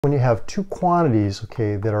When you have two quantities,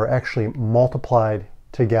 okay, that are actually multiplied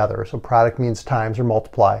together, so product means times or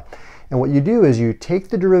multiply, and what you do is you take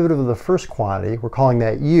the derivative of the first quantity, we're calling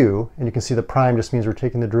that u, and you can see the prime just means we're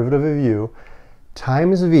taking the derivative of u,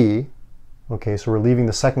 times v, okay, so we're leaving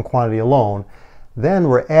the second quantity alone, then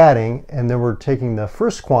we're adding, and then we're taking the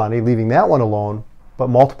first quantity, leaving that one alone, but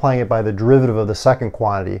multiplying it by the derivative of the second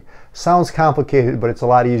quantity. Sounds complicated, but it's a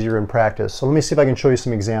lot easier in practice. So let me see if I can show you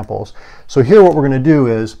some examples. So here what we're going to do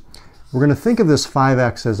is, we're going to think of this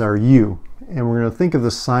 5x as our u, and we're going to think of the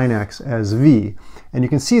sine x as v. And you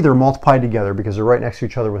can see they're multiplied together because they're right next to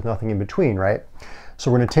each other with nothing in between, right? So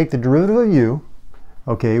we're going to take the derivative of u,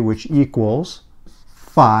 okay, which equals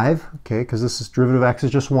 5, okay, because this is derivative of x is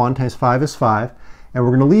just 1 times 5 is 5, and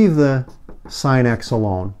we're going to leave the sine x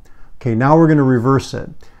alone. Okay, now we're going to reverse it.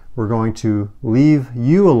 We're going to leave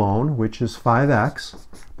u alone, which is 5x,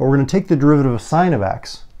 but we're going to take the derivative of sine of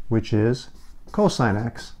x, which is cosine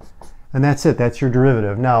x. And that's it, that's your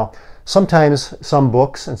derivative. Now, sometimes some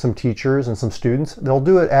books and some teachers and some students, they'll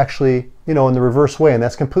do it actually, you know, in the reverse way, and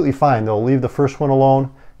that's completely fine. They'll leave the first one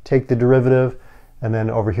alone, take the derivative, and then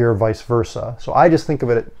over here vice versa. So I just think of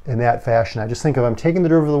it in that fashion. I just think of I'm taking the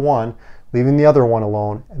derivative of the one, leaving the other one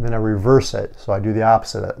alone, and then I reverse it. So I do the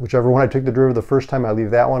opposite. Whichever one I took the derivative the first time, I leave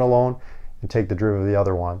that one alone and take the derivative of the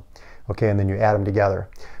other one. Okay, and then you add them together.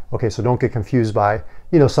 Okay, so don't get confused by,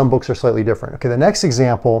 you know, some books are slightly different. Okay, the next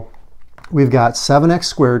example, we've got 7x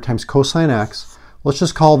squared times cosine x. Let's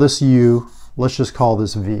just call this u, let's just call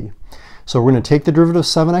this v. So we're going to take the derivative of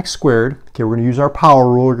 7x squared. Okay, we're going to use our power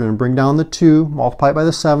rule. We're going to bring down the 2, multiply it by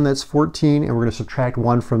the 7, that's 14, and we're going to subtract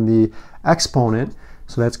 1 from the exponent.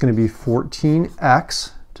 So that's going to be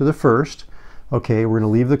 14x to the first. Okay, we're going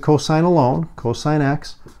to leave the cosine alone, cosine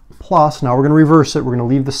x, plus, now we're going to reverse it. We're going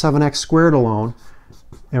to leave the 7x squared alone,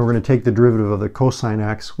 and we're going to take the derivative of the cosine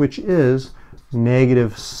x, which is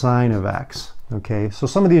negative sine of x. Okay, so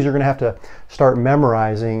some of these you're going to have to start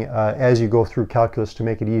memorizing as you go through calculus to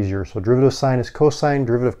make it easier. So derivative of sine is cosine,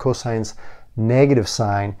 derivative of cosine's negative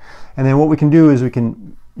sine. And then what we can do is we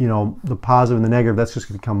can, you know, the positive and the negative, that's just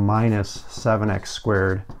going to become minus 7x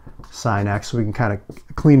squared sine x. So we can kind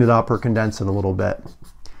of clean it up or condense it a little bit.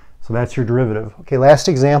 So that's your derivative. Okay, last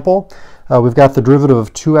example, we've got the derivative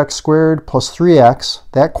of 2x squared plus 3x,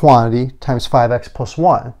 that quantity, times 5x plus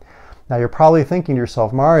 1. Now you're probably thinking to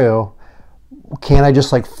yourself, Mario, can't I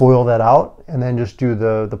just like FOIL that out and then just do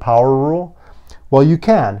the power rule? Well, you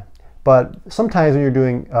can, but sometimes when you're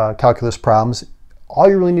doing calculus problems, all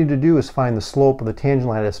you really need to do is find the slope of the tangent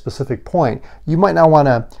line at a specific point. You might not want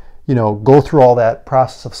to, you know, go through all that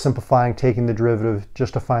process of simplifying, taking the derivative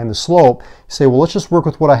just to find the slope. You say, well, let's just work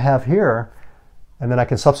with what I have here, and then I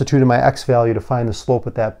can substitute in my x value to find the slope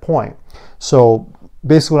at that point. So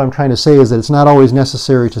basically what I'm trying to say is that it's not always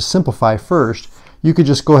necessary to simplify first. You could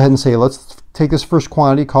just go ahead and say, let's take this first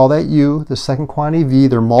quantity, call that u, the second quantity v,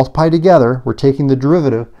 they're multiplied together, we're taking the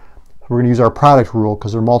derivative, we're going to use our product rule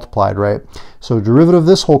because they're multiplied, right? So derivative of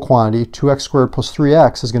this whole quantity, 2x squared plus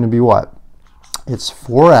 3x, is going to be what? It's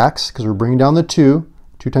 4x, because we're bringing down the 2,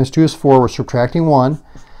 2 times 2 is 4, we're subtracting 1,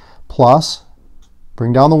 plus,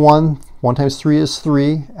 bring down the 1, 1 times 3 is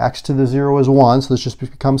 3, x to the 0 is 1, so this just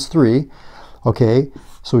becomes 3. Okay,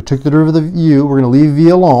 so we took the derivative of u, we're going to leave v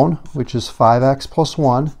alone, which is 5x plus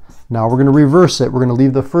 1. Now we're going to reverse it. We're going to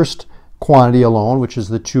leave the first quantity alone, which is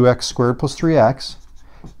the 2x squared plus 3x.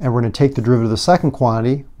 And we're going to take the derivative of the second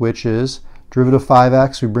quantity, which is derivative of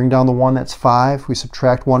 5x. We bring down the 1, that's 5. We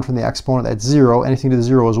subtract 1 from the exponent, that's 0. Anything to the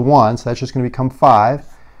 0 is 1, so that's just going to become 5.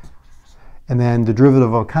 And then the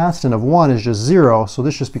derivative of a constant of 1 is just 0, so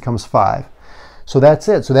this just becomes 5. So that's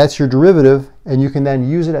it. So that's your derivative, and you can then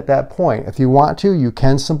use it at that point. If you want to, you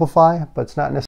can simplify, but it's not necessary.